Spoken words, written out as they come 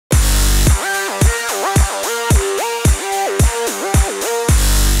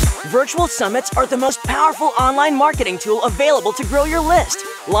Virtual summits are the most powerful online marketing tool available to grow your list,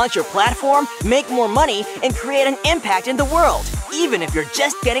 launch your platform, make more money, and create an impact in the world, even if you're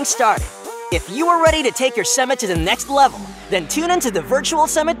just getting started. If you are ready to take your summit to the next level, then tune into the Virtual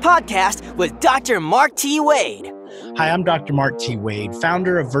Summit podcast with Dr. Mark T. Wade. Hi, I'm Dr. Mark T. Wade,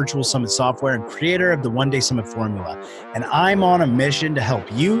 founder of Virtual Summit Software and creator of the One Day Summit Formula. And I'm on a mission to help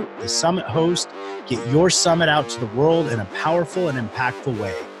you, the summit host, get your summit out to the world in a powerful and impactful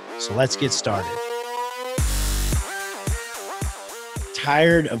way. So let's get started.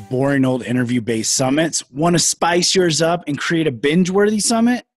 Tired of boring old interview-based summits? Want to spice yours up and create a binge-worthy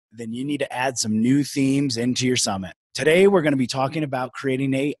summit? Then you need to add some new themes into your summit. Today, we're going to be talking about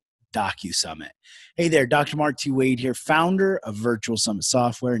creating a Docu Summit. Hey there, Dr. Mark T. Wade here, founder of Virtual Summit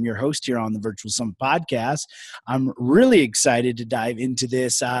Software and your host here on the Virtual Summit podcast. I'm really excited to dive into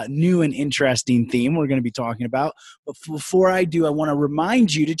this new and interesting theme we're going to be talking about. But before I do, I want to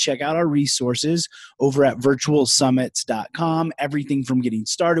remind you to check out our resources over at virtualsummits.com, everything from getting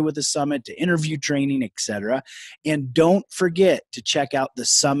started with the summit to interview training, etc. And don't forget to check out the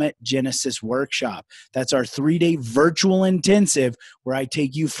Summit Genesis Workshop. That's our 3-day virtual intensive where I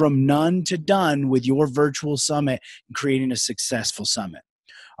take you from none to done with your virtual summit and creating a successful summit.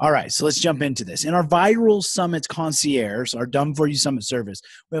 All right, so let's jump into this. In our Viral Summits Concierge, our done-for-you summit service,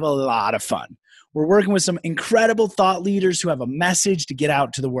 we have a lot of fun. We're working with some incredible thought leaders who have a message to get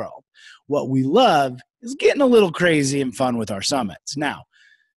out to the world. What we love is getting a little crazy and fun with our summits. Now,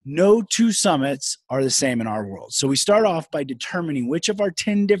 no two summits are the same in our world. So we start off by determining which of our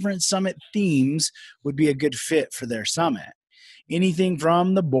 10 different summit themes would be a good fit for their summit. Anything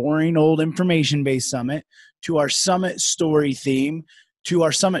from the boring old information-based summit to our summit story theme to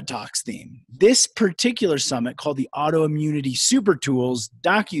our summit talks theme. This particular summit, called the Autoimmunity Super Tools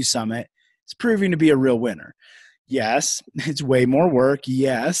Docu Summit, is proving to be a real winner. Yes, it's way more work.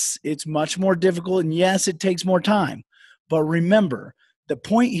 Yes, it's much more difficult. And yes, it takes more time. But remember, the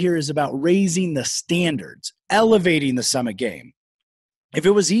point here is about raising the standards, elevating the summit game. If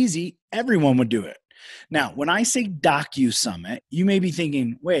it was easy, everyone would do it. Now, when I say Docu Summit, you may be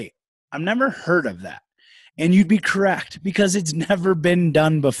thinking, wait, I've never heard of that. And you'd be correct because it's never been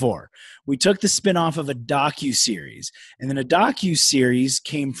done before. We took the spin-off of a docu-series, and then a docu-series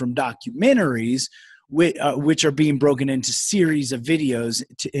came from documentaries, which are being broken into series of videos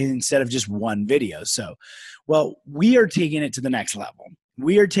instead of just one video. So, well, we are taking it to the next level.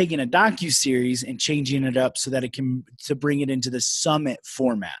 We are taking a docu-series and changing it up so that it can to bring it into the summit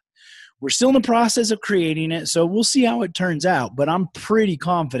format. We're still in the process of creating it, so we'll see how it turns out, but I'm pretty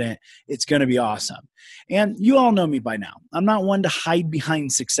confident it's going to be awesome. And you all know me by now. I'm not one to hide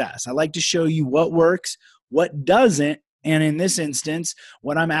behind success. I like to show you what works, what doesn't, and in this instance,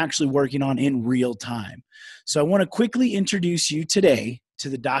 what I'm actually working on in real time. So I want to quickly introduce you today to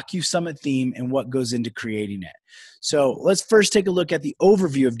the Docu Summit theme and what goes into creating it. So let's first take a look at the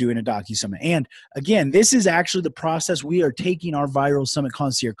overview of doing a Docu Summit. And again, this is actually the process we are taking our Viral Summit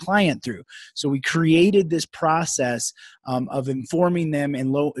Concierge client through. So we created this process of informing them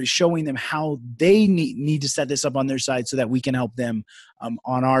and showing them how they need to set this up on their side so that we can help them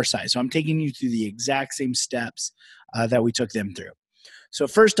on our side. So I'm taking you through the exact same steps that we took them through. So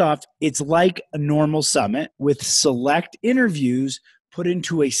first off, it's like a normal summit with select interviews put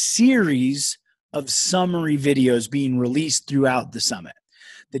into a series of summary videos being released throughout the summit.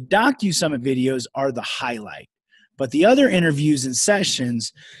 The Docu Summit videos are the highlight, but the other interviews and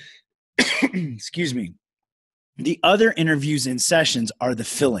sessions, excuse me, the other interviews and sessions are the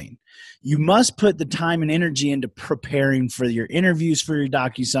filling. You must put the time and energy into preparing for your interviews for your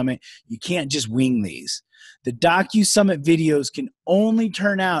Docu Summit. You can't just wing these. The Docu Summit videos can only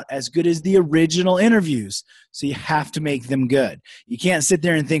turn out as good as the original interviews, so you have to make them good. You can't sit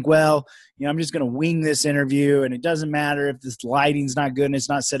there and think, well, I'm just going to wing this interview, and it doesn't matter if this lighting's not good and it's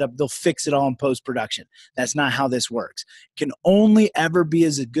not set up. They'll fix it all in post-production. That's not how this works. It can only ever be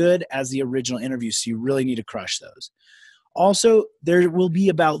as good as the original interview, so you really need to crush those. Also, there will be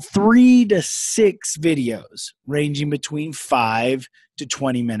about 3 to 6 videos ranging between 5 to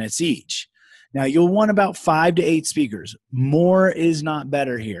 20 minutes each. Now, you'll want about 5 to 8 speakers. More is not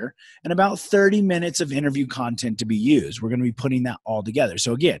better here. And about 30 minutes of interview content to be used. We're going to be putting that all together.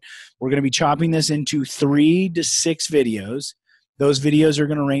 So again, we're going to be chopping this into 3 to 6 videos. Those videos are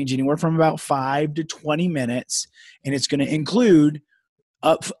going to range anywhere from about 5 to 20 minutes. And it's going to include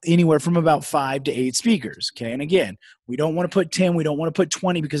up anywhere from about 5 to 8 speakers. Okay. And again, we don't want to put 10, we don't want to put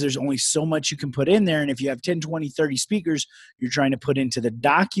 20 because there's only so much you can put in there. And if you have 10, 20, 30 speakers, you're trying to put into the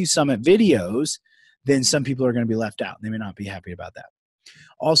Docu Summit videos, then some people are going to be left out. They may not be happy about that.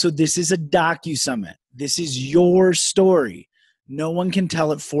 Also, this is a Docu Summit. This is your story. No one can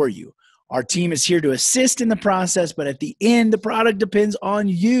tell it for you. Our team is here to assist in the process, but at the end, the product depends on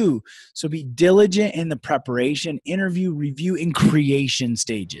you. So be diligent in the preparation, interview, review, and creation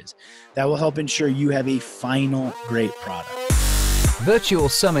stages. That will help ensure you have a final great product. Virtual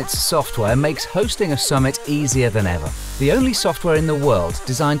Summit's software makes hosting a summit easier than ever. The only software in the world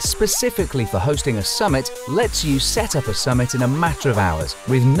designed specifically for hosting a summit lets you set up a summit in a matter of hours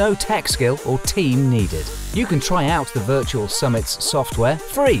with no tech skill or team needed. You can try out the Virtual Summit's software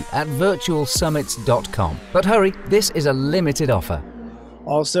free at virtualsummits.com. But hurry, this is a limited offer.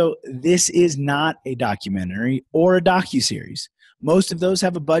 Also, this is not a documentary or a docuseries. Most of those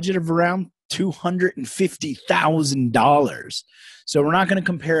have a budget of around $250,000. So we're not going to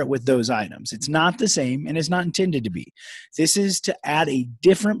compare it with those items. It's not the same, and it's not intended to be. This is to add a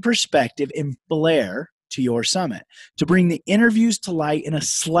different perspective and flair to your summit, to bring the interviews to light in a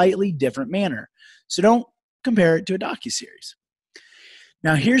slightly different manner. So don't compare it to a docuseries.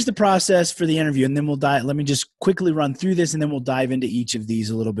 Now, here's the process for the interview, and then we'll dive. Let me just quickly run through this, and then we'll dive into each of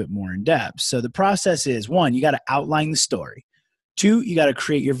these a little bit more in depth. So the process is, 1, you got to outline the story. 2, you got to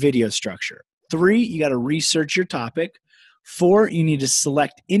create your video structure. 3, you got to research your topic. 4, you need to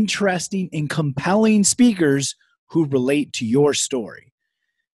select interesting and compelling speakers who relate to your story.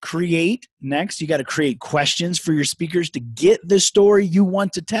 Next, you got to create questions for your speakers to get the story you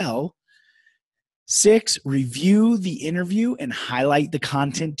want to tell. 6, review the interview and highlight the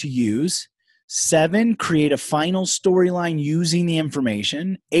content to use. 7, create a final storyline using the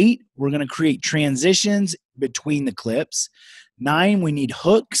information. 8, we're going to create transitions between the clips. 9, we need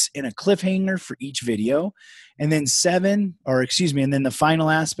hooks and a cliffhanger for each video. And then and then the final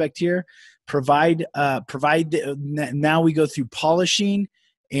aspect here, now we go through polishing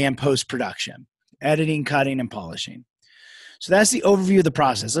and post-production, editing, cutting, and polishing. So that's the overview of the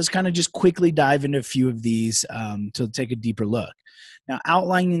process. Let's kind of just quickly dive into a few of these to take a deeper look. Now,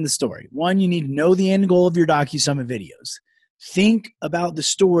 outlining the story. 1, you need to know the end goal of your Docu Summit videos. Think about the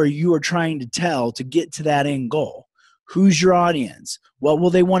story you are trying to tell to get to that end goal. Who's your audience? What will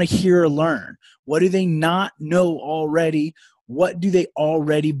they want to hear or learn? What do they not know already? What do they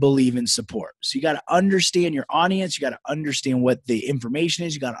already believe and support? So you got to understand your audience. You got to understand what the information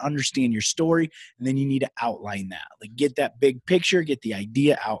is. You got to understand your story. And then you need to outline that. Like, get that big picture, get the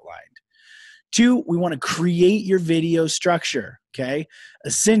idea outlined. 2, we want to create your video structure, okay?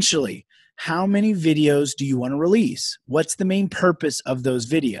 Essentially, how many videos do you want to release? What's the main purpose of those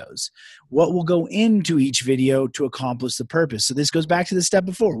videos? What will go into each video to accomplish the purpose? So this goes back to the step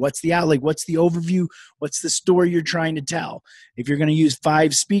before. What's the outline? What's the overview? What's the story you're trying to tell? If you're going to use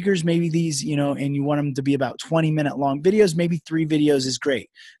 5 speakers, maybe these, and you want them to be about 20-minute long videos, maybe 3 videos is great.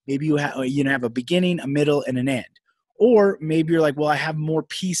 Maybe you have a beginning, a middle, and an end. Or maybe you're like, well, I have more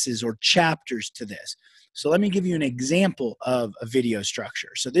pieces or chapters to this. So let me give you an example of a video structure.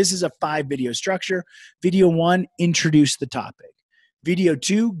 So this is a 5-video structure. Video 1, introduce the topic. Video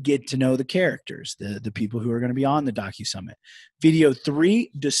 2, get to know the characters, the people who are going to be on the Docu Summit. Video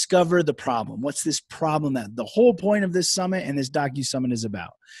 3, discover the problem. What's this problem that the whole point of this summit and this Docu Summit is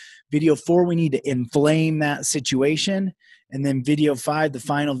about? Video 4, we need to inflame that situation. And then video 5, the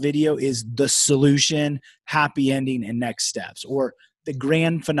final video, is the solution, happy ending, and next steps, or the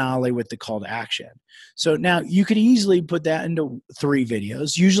grand finale with the call to action. So now you could easily put that into 3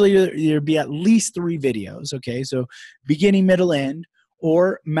 videos. Usually there'd be at least 3 videos. Okay. So beginning, middle, end,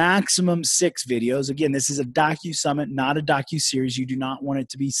 or maximum 6 videos. Again, this is a Docu Summit, not a Docu series. You do not want it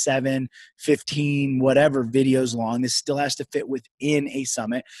to be 7, 15, whatever videos long. This still has to fit within a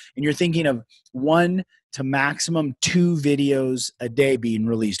summit. And you're thinking of 1 to maximum 2 videos a day being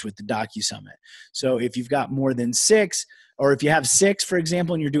released with the Docu Summit. So if you've got more than 6, or if you have 6, for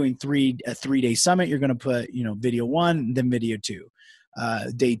example, and you're doing a 3-day summit, you're going to put, video 1, then video 2.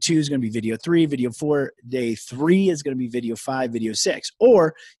 Day 2 is going to be video 3, video 4. Day 3 is going to be video 5, video 6.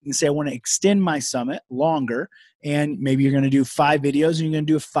 Or you can say, I want to extend my summit longer, and maybe you're going to do 5 videos, and you're going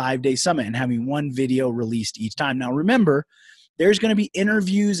to do a 5-day summit and having 1 video released each time. Now, remember, there's going to be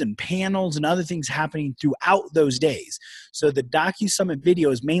interviews and panels and other things happening throughout those days. So the Docu Summit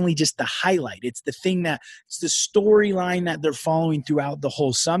video is mainly just the highlight. It's the storyline that they're following throughout the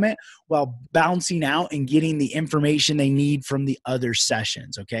whole summit while bouncing out and getting the information they need from the other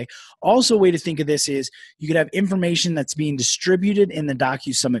sessions, okay? Also, a way to think of this is you could have information that's being distributed in the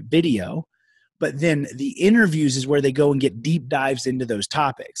Docu Summit video, but then the interviews is where they go and get deep dives into those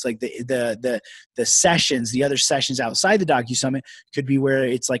topics. Like the sessions, the other sessions outside the Docu Summit could be where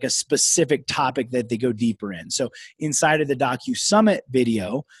it's like a specific topic that they go deeper in. So inside of the Docu Summit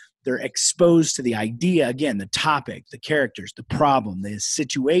video, They're exposed to the idea, again, the topic, the characters, the problem, the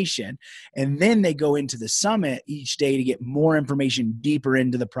situation, and then they go into the summit each day to get more information deeper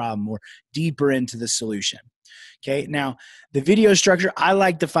into the problem or deeper into the solution. Okay, now the video structure, I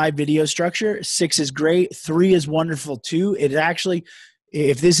like the 5 video structure. 6 is great. 3 is wonderful too. It actually,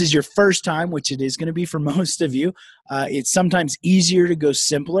 if this is your first time, which it is going to be for most of you, it's sometimes easier to go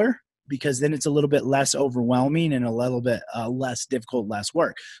simpler, because then it's a little bit less overwhelming and a little bit less difficult, less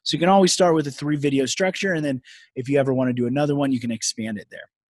work. So you can always start with a 3 video structure, and then if you ever want to do another one, you can expand it there.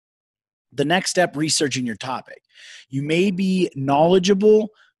 The next step, researching your topic. You may be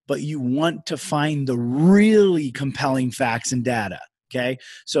knowledgeable, but you want to find the really compelling facts and data. Okay.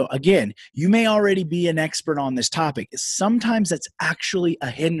 So again, you may already be an expert on this topic. Sometimes that's actually a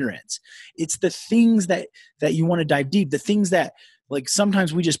hindrance. It's the things that you want to dive deep, the things that, like,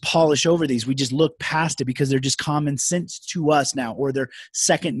 sometimes we just polish over these. We just look past it because they're just common sense to us now, or they're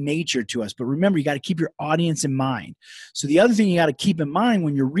second nature to us. But remember, you got to keep your audience in mind. So the other thing you got to keep in mind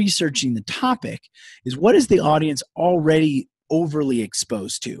when you're researching the topic is, what is the audience already overly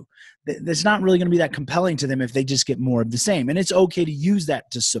exposed to? That's not really going to be that compelling to them if they just get more of the same. And it's okay to use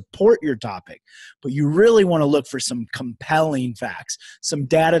that to support your topic, but you really want to look for some compelling facts, some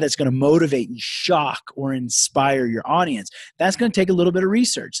data that's going to motivate and shock or inspire your audience. That's going to take a little bit of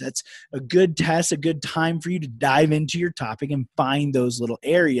research. That's a good test, a good time for you to dive into your topic and find those little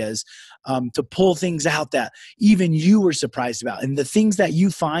areas to pull things out that even you were surprised about. And the things that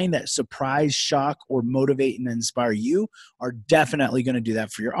you find that surprise, shock, or motivate and inspire you are definitely going to do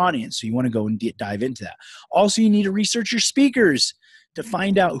that for your audience. So you want to go and dive into that. Also, you need to research your speakers to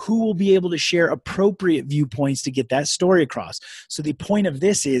find out who will be able to share appropriate viewpoints to get that story across. So the point of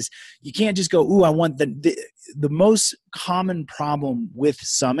this is, you can't just go, ooh, I want the most common problem with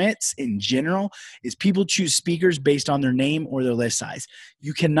summits in general is people choose speakers based on their name or their list size.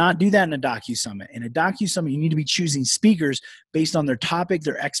 You cannot do that in a Docu Summit. In a Docu Summit, you need to be choosing speakers based on their topic,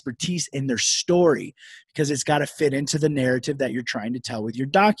 their expertise, and their story, because it's got to fit into the narrative that you're trying to tell with your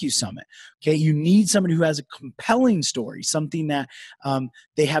Docu Summit. Okay, you need somebody who has a compelling story, something that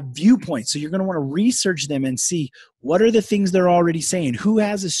they have viewpoints. So you're going to want to research them and see, what are the things they're already saying? Who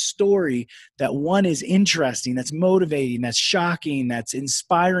has a story that, one, is interesting, that's motivating, that's shocking, that's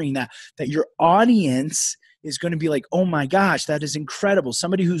inspiring, that your audience is going to be like, oh my gosh, that is incredible.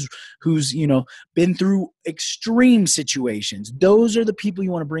 Somebody who's been through extreme situations. Those are the people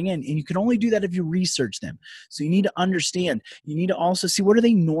you want to bring in. And you can only do that if you research them. So you need to understand. You need to also see, what are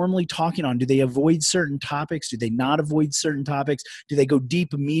they normally talking on? Do they avoid certain topics? Do they not avoid certain topics? Do they go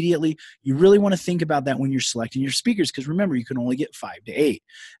deep immediately? You really want to think about that when you're selecting your speakers, because remember, you can only get 5 to 8.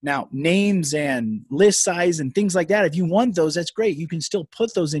 Now, names and list size and things like that, if you want those, that's great. You can still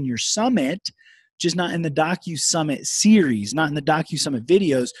put those in your summit, just not in the Docu Summit series, not in the Docu Summit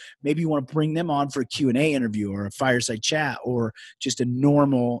videos. Maybe you want to bring them on for a Q&A interview or a fireside chat or just a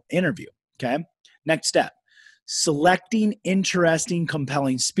normal interview. Okay. Next step, selecting interesting,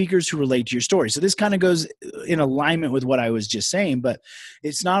 compelling speakers who relate to your story. So this kind of goes in alignment with what I was just saying, but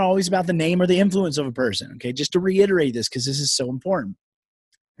it's not always about the name or the influence of a person. Okay. Just to reiterate this, because this is so important.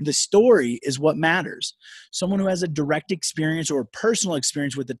 The story is what matters. Someone who has a direct experience or personal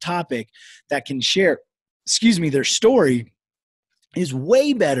experience with the topic that can share, their story is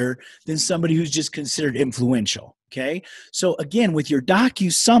way better than somebody who's just considered influential. Okay. So again, with your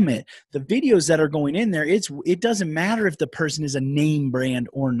Docu Summit, the videos that are going in there, it doesn't matter if the person is a name brand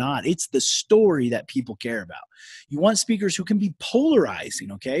or not. It's the story that people care about. You want speakers who can be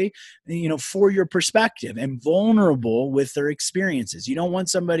polarizing, okay, for your perspective, and vulnerable with their experiences. You don't want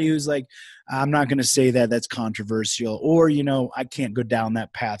somebody who's like, I'm not going to say that, that's controversial, or, I can't go down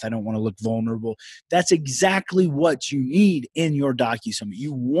that path, I don't want to look vulnerable. That's exactly what you need in your Docu Summit.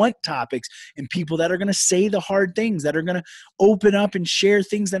 You want topics and people that are going to say the hard things, that are going to open up and share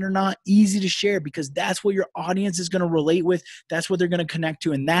things that are not easy to share, because that's what your audience is going to relate with. That's what they're going to connect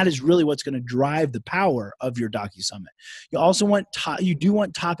to. And that is really what's going to drive the power of your Docu Summit. You also want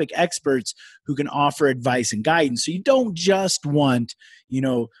topic experts who can offer advice and guidance. So you don't just want,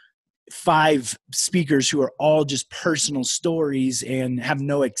 5 speakers who are all just personal stories and have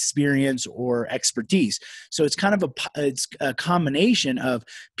no experience or expertise. So it's kind of a combination of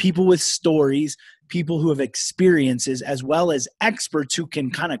people with stories, people who have experiences, as well as experts who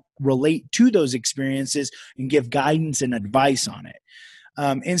can kind of relate to those experiences and give guidance and advice on it.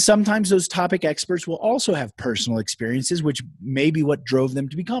 And sometimes those topic experts will also have personal experiences, which may be what drove them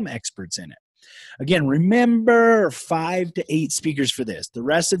to become experts in it. Again, remember, 5 to 8 speakers for this. The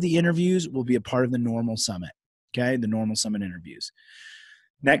rest of the interviews will be a part of the normal summit, okay? The normal summit interviews.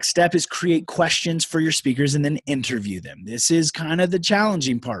 Next step is create questions for your speakers and then interview them. This is kind of the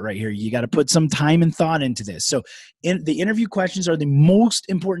challenging part right here. You got to put some time and thought into this. So the interview questions are the most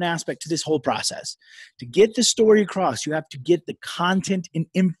important aspect to this whole process. To get the story across, you have to get the content and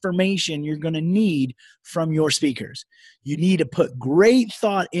information you're going to need from your speakers. You need to put great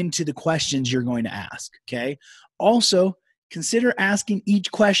thought into the questions you're going to ask, okay? Also, consider asking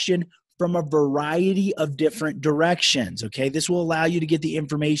each question from a variety of different directions, okay? This will allow you to get the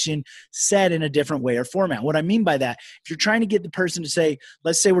information said in a different way or format. What I mean by that, if you're trying to get the person to say,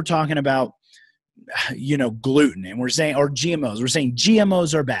 let's say we're talking about, gluten and we're saying, or GMOs, we're saying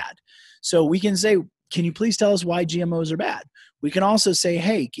GMOs are bad. So we can say, can you please tell us why GMOs are bad? We can also say,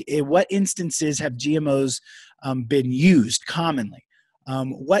 hey, in what instances have GMOs been used commonly?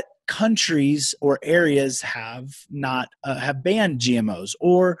 What countries or areas have not have banned GMOs?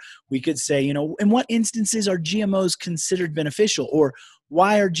 Or we could say, in what instances are GMOs considered beneficial? Or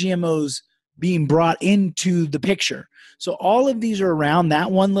why are GMOs being brought into the picture? So all of these are around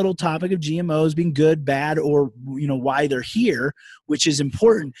that one little topic of GMOs being good, bad, or why they're here, which is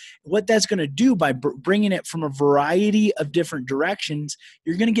important. What that's going to do by bringing it from a variety of different directions,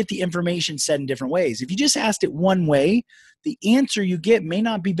 you're going to get the information said in different ways. If you just asked it one way, the answer you get may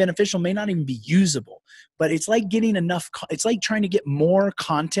not be beneficial, may not even be usable. But it's like getting it's like trying to get more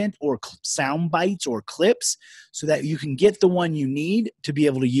content or sound bites or clips so that you can get the one you need to be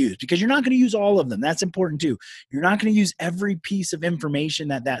able to use, because you're not going to use all of them. That's important too. You're not going to use every piece of information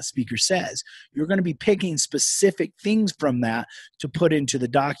that speaker says. You're going to be picking specific things from that to put into the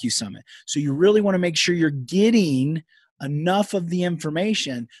Docu Summit. So you really want to make sure you're getting enough of the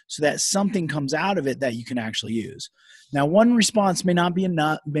information so that something comes out of it that you can actually use. Now, one response may not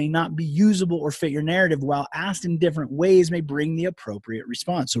be usable or fit your narrative, while asked in different ways may bring the appropriate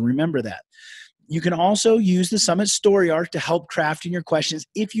response. So remember that. You can also use the Summit story arc to help crafting your questions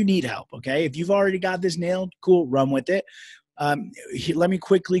if you need help, okay? If you've already got this nailed, cool, run with it. Let me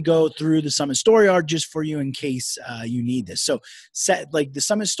quickly go through the Summit story arc just for you in case you need this. So the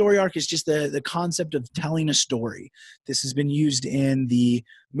Summit story arc is just the concept of telling a story. This has been used in the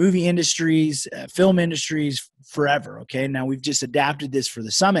movie industries, film industries forever, okay? Now we've just adapted this for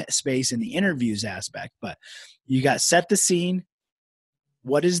the Summit space and the interviews aspect, but you got set the scene.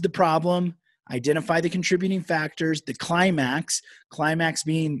 What is the problem? Identify the contributing factors, the climax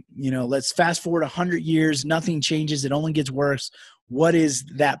being, let's fast forward 100 years, nothing changes, it only gets worse. What is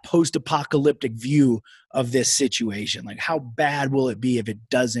that post-apocalyptic view of this situation? Like, how bad will it be if it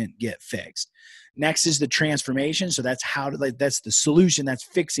doesn't get fixed? Next is the transformation. So that's that's the solution, that's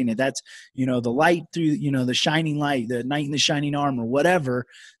fixing it. That's, the light through, the shining light, the knight in the shining armor, whatever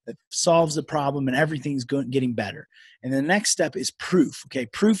that solves the problem and everything's getting better. And the next step is proof. Okay.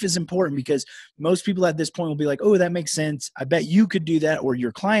 Proof is important because most people at this point will be like, oh, that makes sense. I bet you could do that, or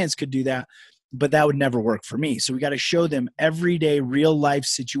your clients could do that, but that would never work for me. So we got to show them everyday real life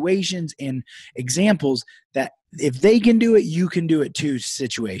situations and examples that if they can do it, you can do it too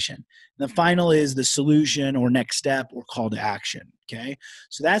situation. And the final is the solution or next step or call to action. Okay.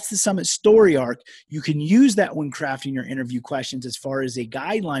 So that's the Summit story arc. You can use that when crafting your interview questions as far as a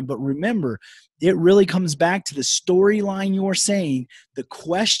guideline, but remember, it really comes back to the storyline you're saying. The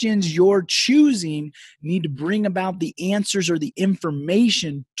questions you're choosing need to bring about the answers or the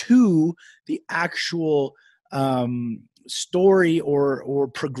information to the actual story or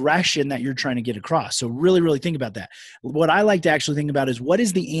progression that you're trying to get across. So really, really think about that. What I like to actually think about is, what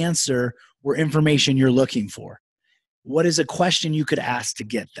is the answer or information you're looking for? What is a question you could ask to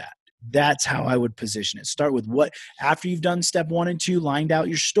get that? That's how I would position it. Start with what, after you've done step 1 and 2, lined out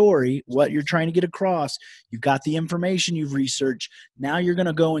your story, what you're trying to get across, you've got the information you've researched. Now you're going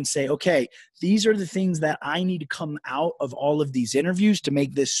to go and say, okay, these are the things that I need to come out of all of these interviews to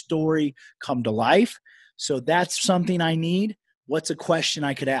make this story come to life. So that's something I need. What's a question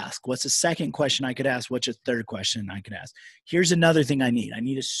I could ask? What's a second question I could ask? What's a third question I could ask? Here's another thing I need. I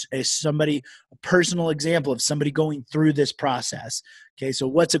need a personal example of somebody going through this process. Okay, so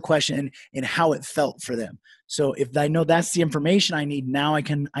what's a question and how it felt for them? So if I know that's the information I need, now I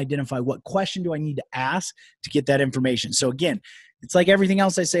can identify what question do I need to ask to get that information. So again, it's like everything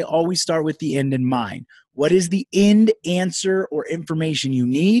else I say, always start with the end in mind. What is the end answer or information you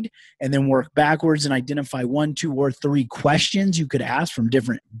need? And then work backwards and identify 1, 2, or 3 questions you could ask from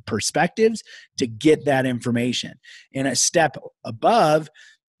different perspectives to get that information. And a step above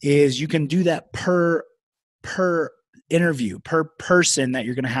is you can do that per interview, per person that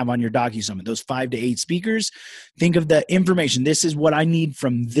you're going to have on your Docu Summit, those 5 to 8 speakers. Think of the information. This is what I need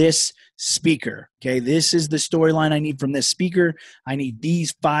from this speaker. Okay, this is the storyline I need from this speaker. I need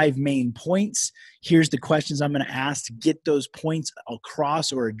these 5 main points. Here's the questions I'm going to ask to get those points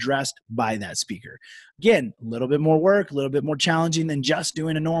across or addressed by that speaker. Again, a little bit more work, a little bit more challenging than just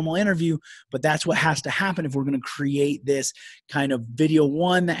doing a normal interview, but that's what has to happen if we're going to create this kind of video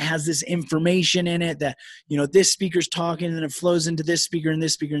one that has this information in it that, this speaker's talking and it flows into this speaker and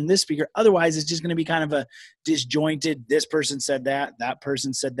this speaker and this speaker. Otherwise, it's just going to be kind of a disjointed, this person said that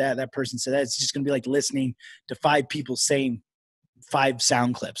person said that person said that. It's just going to be like listening to 5 people saying 5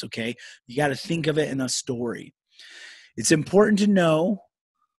 sound clips, okay? You got to think of it in a story. It's important to know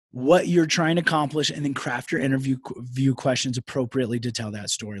what you're trying to accomplish and then craft your interview questions appropriately to tell that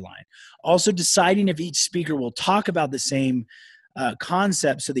storyline. Also, deciding if each speaker will talk about the same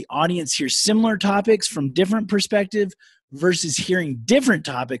concept so the audience hears similar topics from different perspectives versus hearing different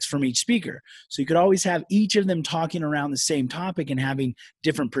topics from each speaker. So you could always have each of them talking around the same topic and having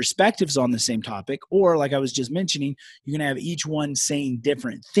different perspectives on the same topic. Or like I was just mentioning, you're going to have each one saying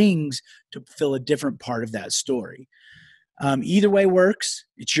different things to fill a different part of that story. Either way works.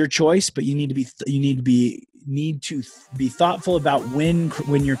 It's your choice, but you need to be thoughtful about when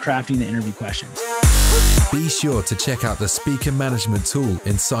you're crafting the interview questions. Be sure to check out the speaker management tool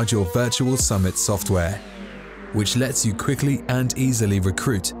inside your Virtual Summit software, which lets you quickly and easily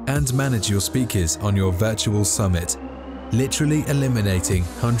recruit and manage your speakers on your virtual summit, literally eliminating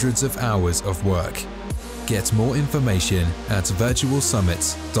hundreds of hours of work. Get more information at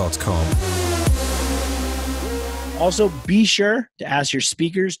virtualsummits.com. Also, be sure to ask your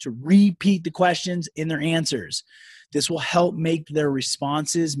speakers to repeat the questions in their answers. This will help make their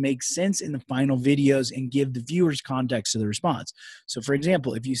responses make sense in the final videos and give the viewers context to the response. So for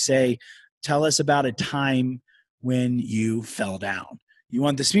example, if you say, tell us about a time when you fell down. You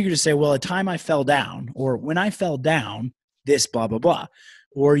want the speaker to say, well, a time I fell down, or when I fell down, this blah, blah, blah.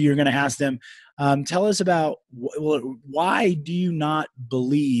 Or you're going to ask them, tell us about why do you not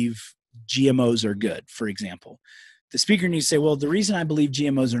believe GMOs are good, for example. The speaker needs to say, well, the reason I believe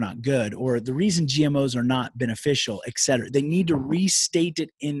GMOs are not good, or the reason GMOs are not beneficial, et cetera. They need to restate it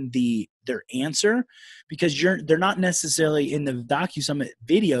in their answer, because they're not necessarily in the Docu Summit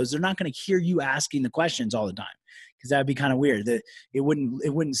videos. They're not going to hear you asking the questions all the time, because that would be kind of weird. That it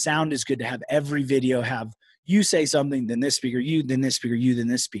wouldn't sound as good to have every video have you say something, then this speaker, you, then this speaker, you, then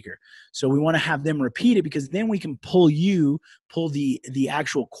this speaker. So we want to have them repeat it, because then we can pull the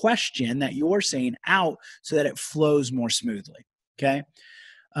actual question that you're saying out so that it flows more smoothly. Okay.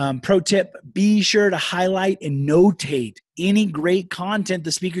 Pro tip, be sure to highlight and notate any great content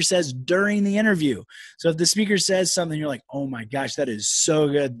the speaker says during the interview. So if the speaker says something, you're like, oh my gosh, that is so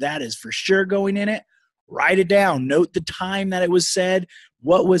good. That is for sure going in it. Write it down. Note the time that it was said,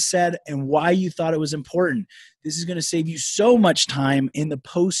 what was said, and why you thought it was important. This is going to save you so much time in the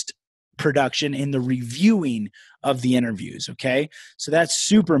post-production, in the reviewing of the interviews, okay? So that's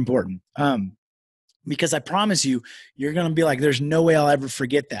super important, because I promise you, you're going to be like, there's no way I'll ever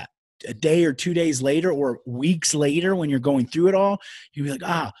forget that. A day or 2 days later or weeks later when you're going through it all, you'll be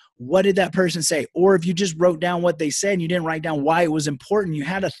like, what did that person say? Or if you just wrote down what they said and you didn't write down why it was important, you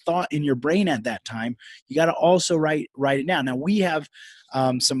had a thought in your brain at that time, you got to also write it down. Now we have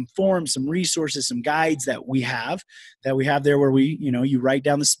some forms, some resources, some guides that we have there where you write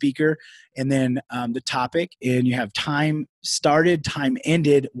down the speaker and then the topic, and you have time started, time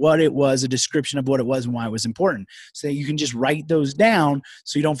ended, what it was, a description of what it was and why it was important. So that you can just write those down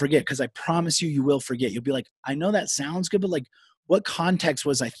so you don't forget, because I promise you will forget. You'll be like, I know that sounds good, but like, what context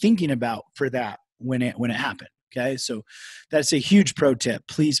was I thinking about for that when it happened? Okay, so that's a huge pro tip.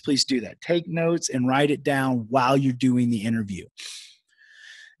 Please do that. Take notes and write it down while you're doing the interview.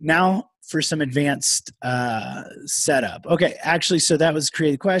 Now for some advanced setup. Okay, actually, so that was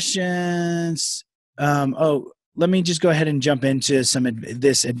create questions. Let me just go ahead and jump into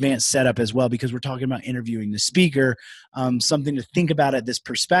this advanced setup as well, because we're talking about interviewing the speaker. Something to think about at this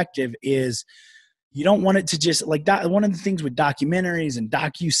perspective is, you don't want it to just like one of the things with documentaries and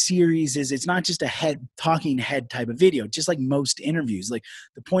docu-series is it's not just a talking head type of video, just like most interviews. Like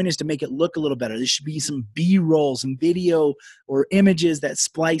the point is to make it look a little better. There should be some B-roll, some video or images that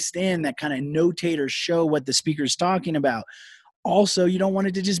spliced in that kind of notate or show what the speaker's talking about. Also, you don't want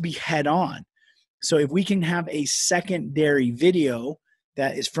it to just be head on. So if we can have a secondary video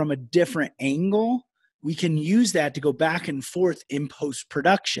that is from a different angle, we can use that to go back and forth in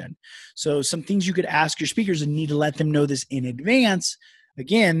post-production. So some things you could ask your speakers and need to let them know this in advance.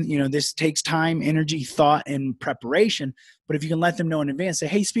 Again, this takes time, energy, thought, and preparation. But if you can let them know in advance, say,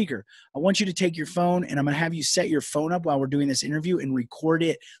 hey, speaker, I want you to take your phone and I'm going to have you set your phone up while we're doing this interview and record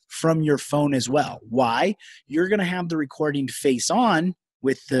it from your phone as well. Why? You're going to have the recording face on,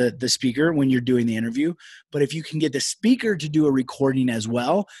 with the speaker when you're doing the interview. But if you can get the speaker to do a recording as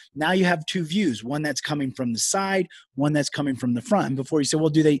well, now you have two views, one that's coming from the side, one that's coming from the front. And before you say, well,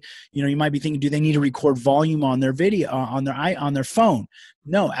 do they, you might be thinking, do they need to record volume on their video, on their phone?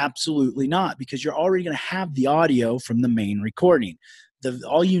 No, absolutely not, because you're already going to have the audio from the main recording.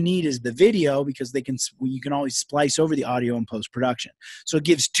 All you need is the video, because you can always splice over the audio in post-production. So it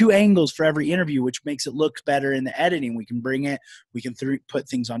gives two angles for every interview, which makes it look better in the editing. We can put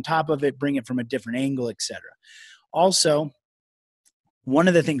things on top of it, bring it from a different angle, etc. Also, one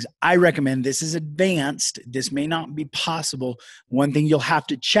of the things I recommend, this is advanced, this may not be possible. One thing you'll have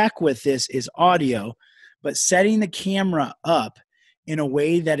to check with this is audio, but setting the camera up in a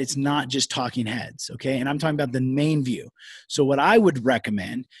way that it's not just talking heads, okay? And I'm talking about the main view. So what I would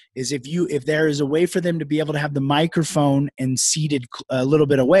recommend is if there is a way for them to be able to have the microphone and seated a little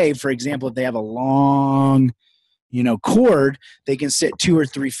bit away, for example, if they have a long, cord, they can sit 2 or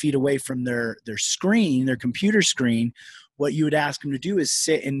 3 feet away from their screen, their computer screen. What you would ask them to do is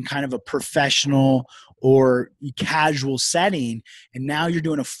sit in kind of a professional or casual setting, and now you're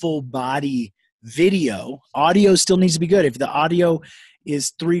doing a full body video. Audio still needs to be good. If the audio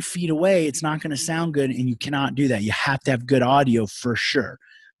is 3 feet away, it's not going to sound good, and you cannot do that. You have to have good audio for sure.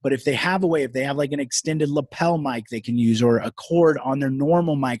 But if they have like an extended lapel mic they can use, or a cord on their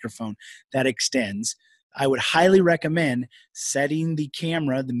normal microphone that extends, I would highly recommend setting the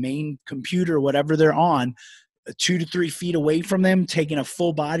camera, the main computer, whatever they're on, 2 to 3 feet away from them, taking a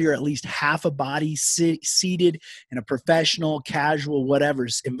full body or at least half a body seated in a professional, casual, whatever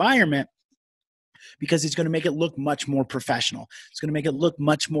environment, because it's going to make it look much more professional. It's going to make it look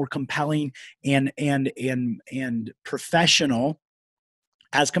much more compelling and professional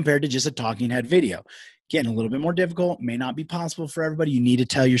as compared to just a talking head video. Again, a little bit more difficult, may not be possible for everybody. You need to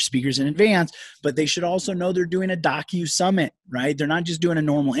tell your speakers in advance, but they should also know they're doing a Docu Summit, right? They're not just doing a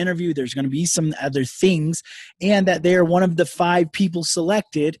normal interview. There's going to be some other things, and that they are one of the 5 people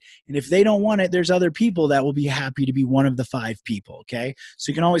selected. And if they don't want it, there's other people that will be happy to be one of the 5 people, okay? So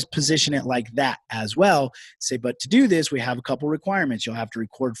you can always position it like that as well. Say, but to do this, we have a couple requirements. You'll have to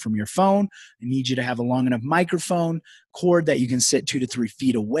record from your phone. I need you to have a long enough microphone cord that you can sit 2 to 3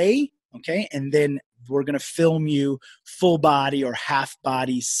 feet away, okay? And then we're going to film you full body or half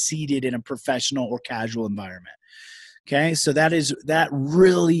body seated in a professional or casual environment. Okay. So that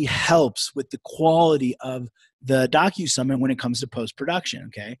really helps with the quality of the Docu Summit when it comes to post-production.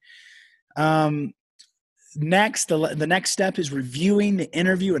 Okay. Next, the next step is reviewing the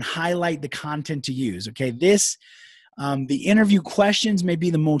interview and highlight the content to use. Okay. The interview questions may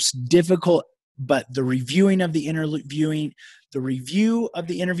be the most difficult, but the review of the interview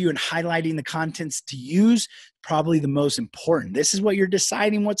and highlighting the contents to use, probably the most important. This is what you're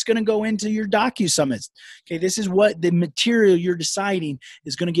deciding what's going to go into your Docu Summits. Okay, this is what the material you're deciding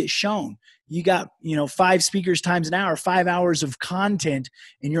is going to get shown. You got, 5 speakers times an hour, 5 hours of content,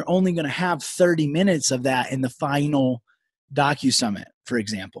 and you're only going to have 30 minutes of that in the final Docu Summit, for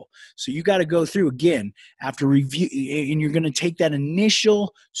example. So you got to go through again after review, and you're going to take that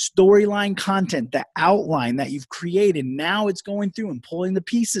initial storyline content, the outline that you've created. Now it's going through and pulling the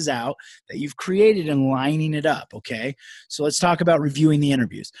pieces out that you've created and lining it up. Okay. So let's talk about reviewing the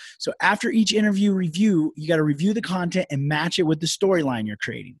interviews. So after each interview review, you got to review the content and match it with the storyline you're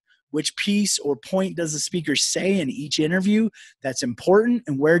creating. Which piece or point does the speaker say in each interview that's important,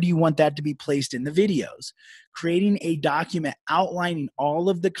 and where do you want that to be placed in the videos? Creating a document outlining all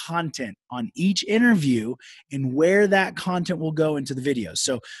of the content on each interview and where that content will go into the videos.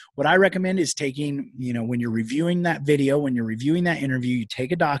 So what I recommend is taking, when you're reviewing that video, when you're reviewing that interview, you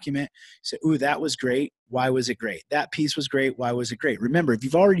take a document, say, ooh, that was great. Why was it great? That piece was great. Why was it great? Remember, if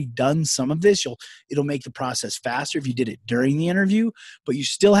you've already done some of this, it'll make the process faster if you did it during the interview, but you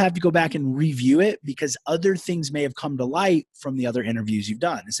still have to go back and review it because other things may have come to light from the other interviews you've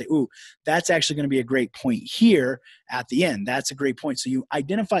done and say, ooh, that's actually going to be a great point here at the end. That's a great point. So you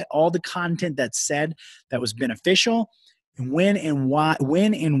identify all the content that's said that was beneficial, and when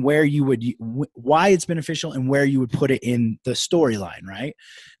and where you would, why it's beneficial and where you would put it in the storyline, right?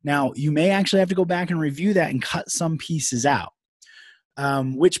 Now, you may actually have to go back and review that and cut some pieces out. So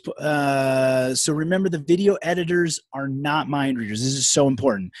remember, the video editors are not mind readers. This is so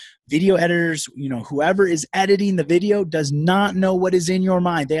important. Video editors, whoever is editing the video does not know what is in your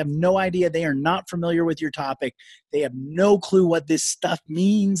mind. They have no idea. They are not familiar with your topic. They have no clue what this stuff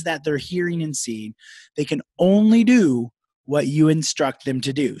means that they're hearing and seeing. They can only do what you instruct them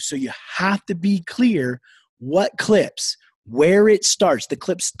to do. So you have to be clear what clips, where it starts. The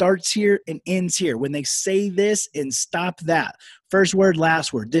clip starts here and ends here. When they say this and stop that. First word,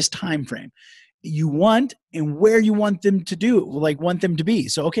 last word, this time frame. you want and where you want them to do, like want them to be.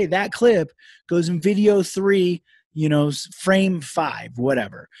 So, okay, that clip goes in video 3, frame 5,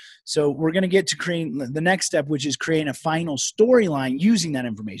 whatever. So we're going to get to create the next step, which is creating a final storyline using that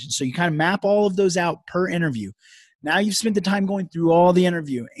information. So you kind of map all of those out per interview. Now you've spent the time going through all the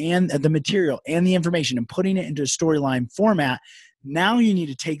interview and the material and the information and putting it into a storyline format. Now you need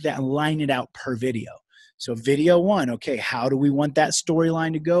to take that and line it out per video. So video 1, okay, how do we want that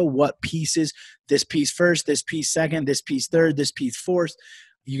storyline to go? What pieces? This piece first, this piece second, this piece third, this piece fourth.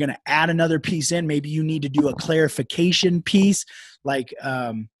 You're going to add another piece in. Maybe you need to do a clarification piece, like,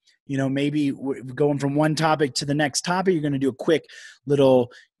 maybe going from one topic to the next topic. You're going to do a quick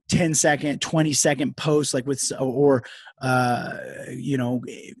little 10-second, 20-second post, like with, or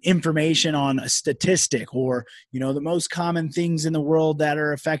information on a statistic, or, the most common things in the world that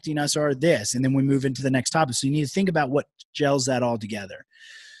are affecting us are this. And then we move into the next topic. So you need to think about what gels that all together.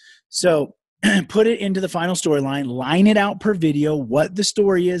 So put it into the final storyline, line it out per video, what the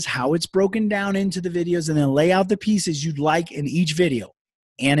story is, how it's broken down into the videos, and then lay out the pieces you'd like in each video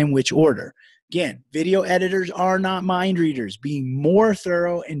and in which order. Again, video editors are not mind readers. Being more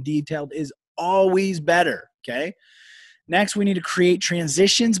thorough and detailed is always better, okay? Next, we need to create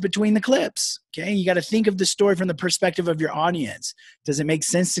transitions between the clips, okay? You got to think of the story from the perspective of your audience. Does it make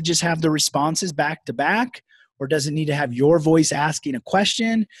sense to just have the responses back to back? Or does it need to have your voice asking a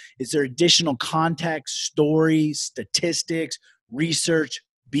question? Is there additional context, story, statistics, research,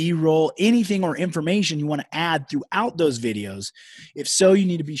 B-roll, anything or information you want to add throughout those videos? If so, you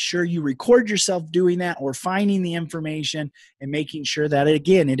need to be sure you record yourself doing that or finding the information and making sure that,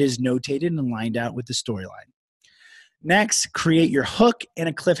 again, it is notated and lined out with the storyline. Next, create your hook and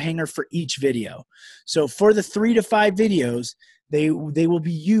a cliffhanger for each video. So for the 3 to 5 videos, they will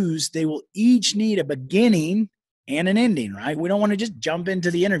be used. They will each need a beginning and an ending, right? We don't want to just jump into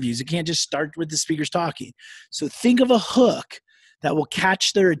the interviews. It can't just start with the speakers talking. So think of a hook that will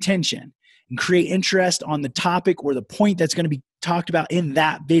catch their attention and create interest on the topic or the point that's going to be talked about in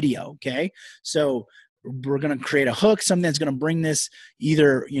that video, okay? So we're going to create a hook, something that's going to bring this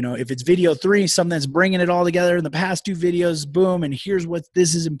either, if it's video 3, something that's bringing it all together in the past 2 videos, boom, and here's what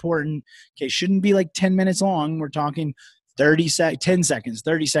this is important. Okay, shouldn't be like 10 minutes long. We're talking 10 seconds,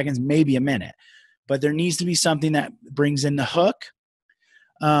 30 seconds, maybe a minute. But there needs to be something that brings in the hook.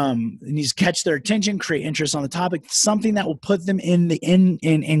 It needs to catch their attention, create interest on the topic, something that will put them in and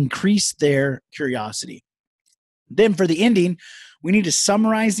increase their curiosity. Then for the ending, we need to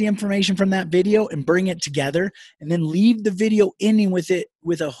summarize the information from that video and bring it together, and then leave the video ending with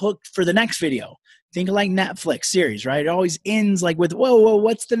a hook for the next video. Think of like Netflix series, right? It always ends like with, whoa,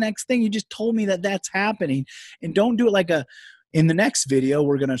 what's the next thing? You just told me that that's happening. And don't do it like in the next video,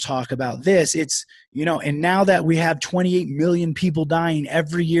 we're going to talk about this. It's, and now that we have 28 million people dying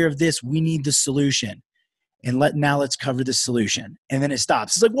every year of this, we need the solution. And let's cover the solution. And then it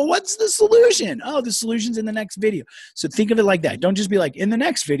stops. It's like, well, what's the solution? Oh, the solution's in the next video. So think of it like that. Don't just be like, in the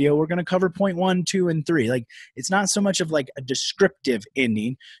next video, we're going to cover point 1, 2, and 3. Like, it's not so much of like a descriptive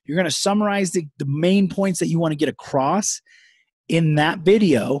ending. You're going to summarize the main points that you want to get across in that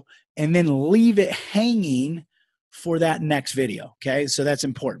video and then leave it hanging for that next video. Okay. So that's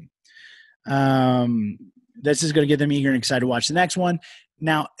important. This is going to get them eager and excited to watch the next one.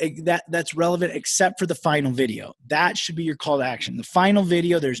 Now, that's relevant except for the final video. That should be your call to action. The final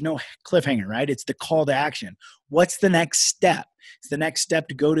video, there's no cliffhanger, right? It's the call to action. What's the next step? It's the next step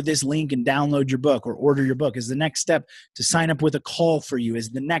to go to this link and download your book or order your book. Is the next step to sign up with a call for you?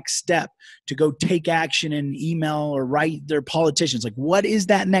 Is the next step to go take action and email or write their politicians? Like, what is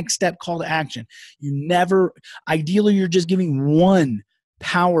that next step call to action? Ideally, you're just giving one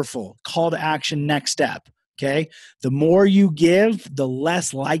powerful call to action next step. Okay. The more you give, the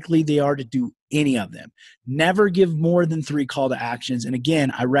less likely they are to do any of them. Never give more than 3 call to actions. And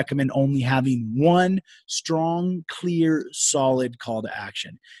again, I recommend only having one strong, clear, solid call to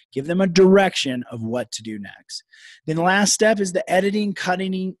action. Give them a direction of what to do next. Then the last step is the editing,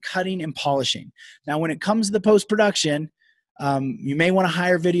 cutting, and polishing. Now, when it comes to the post-production, you may want to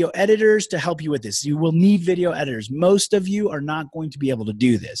hire video editors to help you with this. You will need video editors. Most of you are not going to be able to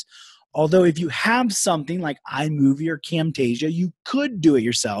do this. Although if you have something like iMovie or Camtasia, you could do it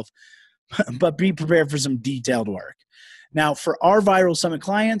yourself, but be prepared for some detailed work. Now, for our Viral Summit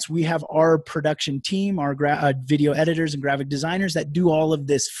clients, we have our production team, our video editors and graphic designers that do all of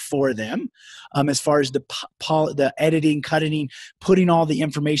this for them as far as the editing, cutting, putting all the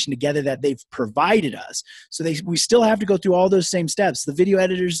information together that they've provided us. So we still have to go through all those same steps. The video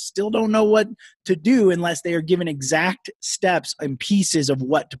editors still don't know what to do unless they are given exact steps and pieces of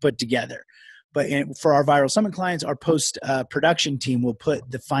what to put together. But for our Viral Summit clients, our post production team will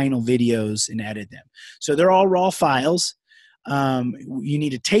put the final videos and edit them. So they're all raw files. You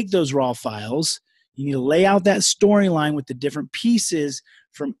need to take those raw files. You need to lay out that storyline with the different pieces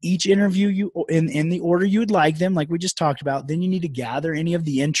from each interview in the order you would like them, like we just talked about. Then you need to gather any of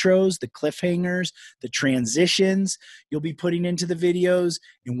the intros, the cliffhangers, the transitions you'll be putting into the videos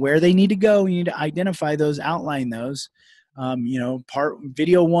and where they need to go. You need to identify those, outline those.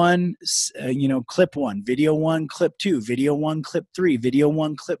 Video one, clip one, video one, clip two, video one, clip three, video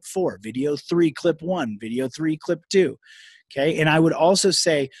one, clip four, video three, clip one, video three, clip two. Okay. And I would also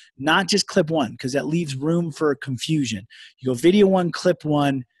say not just clip one, because that leaves room for confusion. You go video one, clip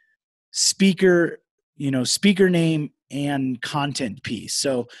one, speaker name and content piece.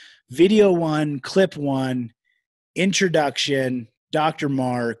 So video one, clip one, introduction, Dr.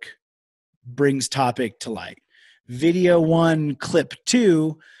 Mark brings topic to light. Video one, clip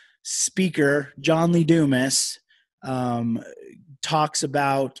two, speaker John Lee Dumas talks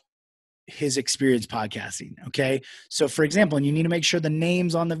about his experience podcasting. Okay. So for example, and you need to make sure the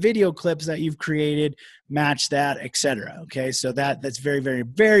names on the video clips that you've created match that, etc. Okay. So that's very, very,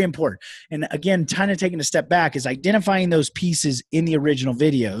 very important. And again, kind of taking a step back is identifying those pieces in the original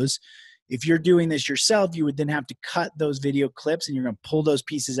videos. If you're doing this yourself, you would then have to cut those video clips and you're going to pull those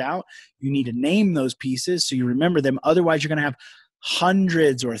pieces out. You need to name those pieces so you remember them. Otherwise, you're going to have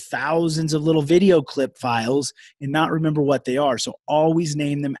hundreds or thousands of little video clip files and not remember what they are. So always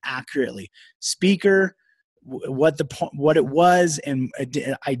name them accurately. Speaker, what it was, and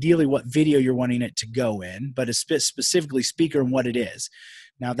ideally what video you're wanting it to go in, but specifically speaker and what it is.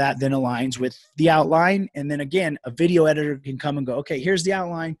 Now that then aligns with the outline. And then again, a video editor can come and go, okay, here's the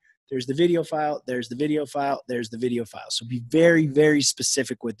outline. There's the video file, there's the video file, there's the video file. So be very, very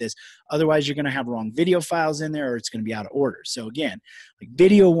specific with this. Otherwise, you're going to have wrong video files in there or it's going to be out of order. So again, like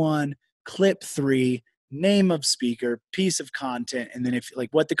video one, clip three, name of speaker, piece of content, and then if like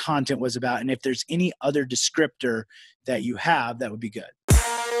what the content was about, and if there's any other descriptor that you have, that would be good.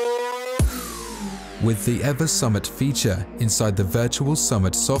 With the Ever Summit feature inside the Virtual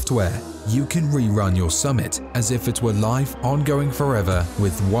Summit software, you can rerun your summit as if it were live, ongoing forever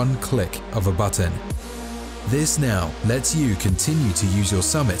with one click of a button. This now lets you continue to use your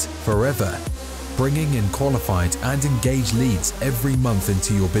summit forever, bringing in qualified and engaged leads every month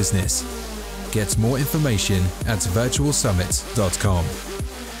into your business. Get more information at virtualsummit.com.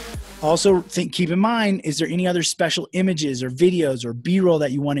 Also, keep in mind, is there any other special images or videos or B-roll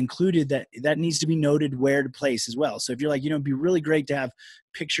that you want included that needs to be noted where to place as well? So if you're like, it'd be really great to have a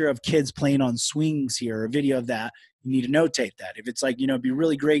picture of kids playing on swings here or a video of that, you need to notate that. If it's like, it'd be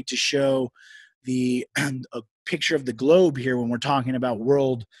really great to show a picture of the globe here when we're talking about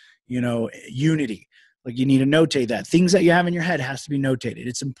world, unity. Like you need to notate that. Things that you have in your head has to be notated.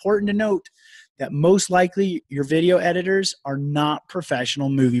 It's important to note that most likely your video editors are not professional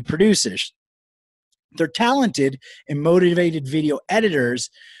movie producers. They're talented and motivated video editors.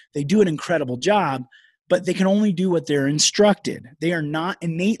 They do an incredible job, but they can only do what they're instructed. They are not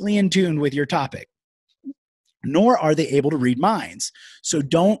innately in tune with your topic, nor are they able to read minds. So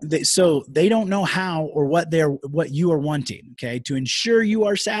they don't know how or what you are wanting. Okay, to ensure you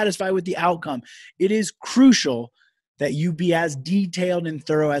are satisfied with the outcome, it is crucial that you be as detailed and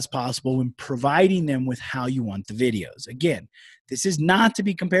thorough as possible when providing them with how you want the videos. Again, this is not to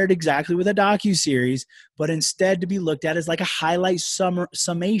be compared exactly with a docu-series, but instead to be looked at as like a highlight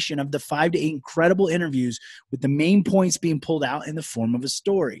summation of the 5 to 8 incredible interviews with the main points being pulled out in the form of a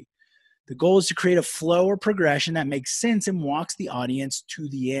story. The goal is to create a flow or progression that makes sense and walks the audience to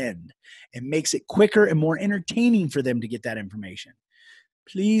the end and makes it quicker and more entertaining for them to get that information.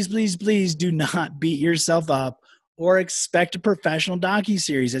 Please, please, please do not beat yourself up or expect a professional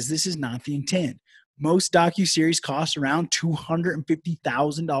docu-series, as this is not the intent. Most docu-series cost around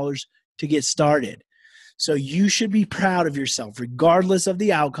 $250,000 to get started. So you should be proud of yourself, regardless of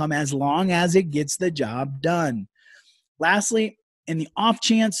the outcome, as long as it gets the job done. Lastly, in the off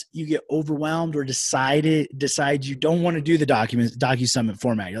chance you get overwhelmed or decide you don't want to do the Docu Summit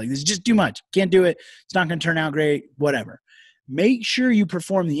format, you're like, this is just too much, can't do it, it's not going to turn out great, whatever. Make sure you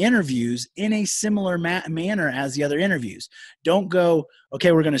perform the interviews in a similar manner as the other interviews. Don't go,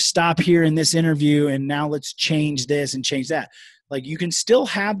 okay, we're going to stop here in this interview and now let's change this and change that. Like you can still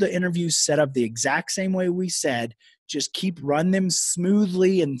have the interviews set up the exact same way we said. Just run them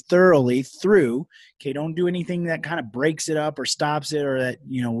smoothly and thoroughly through. Okay, don't do anything that kind of breaks it up or stops it or that,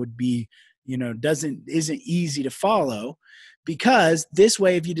 would be, isn't easy to follow. Because this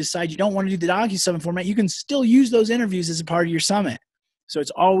way, if you decide you don't want to do the Docu Summit format, you can still use those interviews as a part of your summit. So it's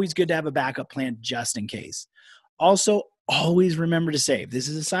always good to have a backup plan just in case. Also, always remember to save. This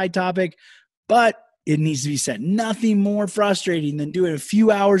is a side topic. but it needs to be said, nothing more frustrating than doing a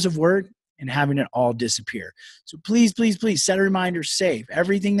few hours of work and having it all disappear. So please, please, please set a reminder, save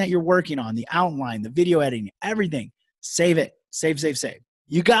everything that you're working on, the outline, the video editing, everything. Save it. Save, save, save.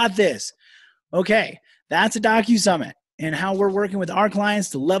 You got this. Okay, that's a Docu Summit and how we're working with our clients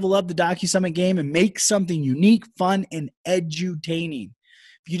to level up the Docu Summit game and make something unique, fun, and edutaining.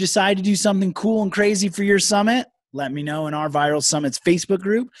 If you decide to do something cool and crazy for your summit, let me know in our Viral Summits Facebook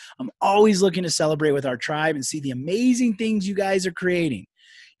group. I'm always looking to celebrate with our tribe and see the amazing things you guys are creating.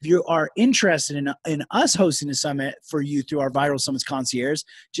 If you are interested in us hosting a summit for you through our Viral Summits concierge,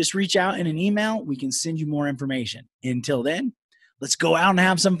 just reach out in an email. We can send you more information. Until then, let's go out and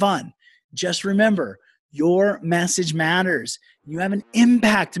have some fun. Just remember, your message matters. You have an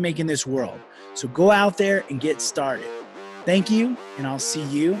impact to make in this world. So go out there and get started. Thank you, and I'll see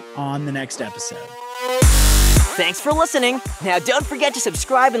you on the next episode. Thanks for listening. Now don't forget to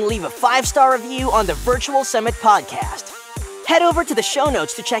subscribe and leave a 5-star review on the Virtual Summit podcast. Head over to the show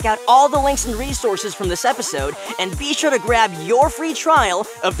notes to check out all the links and resources from this episode, and be sure to grab your free trial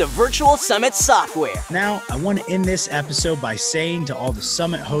of the Virtual Summit software. Now, I want to end this episode by saying to all the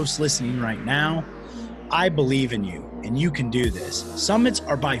Summit hosts listening right now, I believe in you, and you can do this. Summits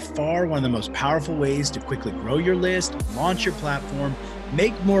are by far one of the most powerful ways to quickly grow your list, launch your platform,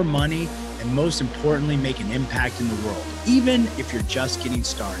 make more money, and most importantly, make an impact in the world, even if you're just getting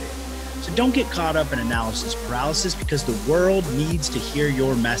started. So don't get caught up in analysis paralysis, because the world needs to hear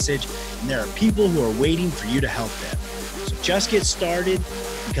your message, and there are people who are waiting for you to help them. So just get started,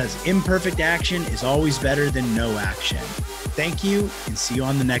 because imperfect action is always better than no action. Thank you, and see you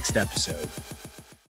on the next episode.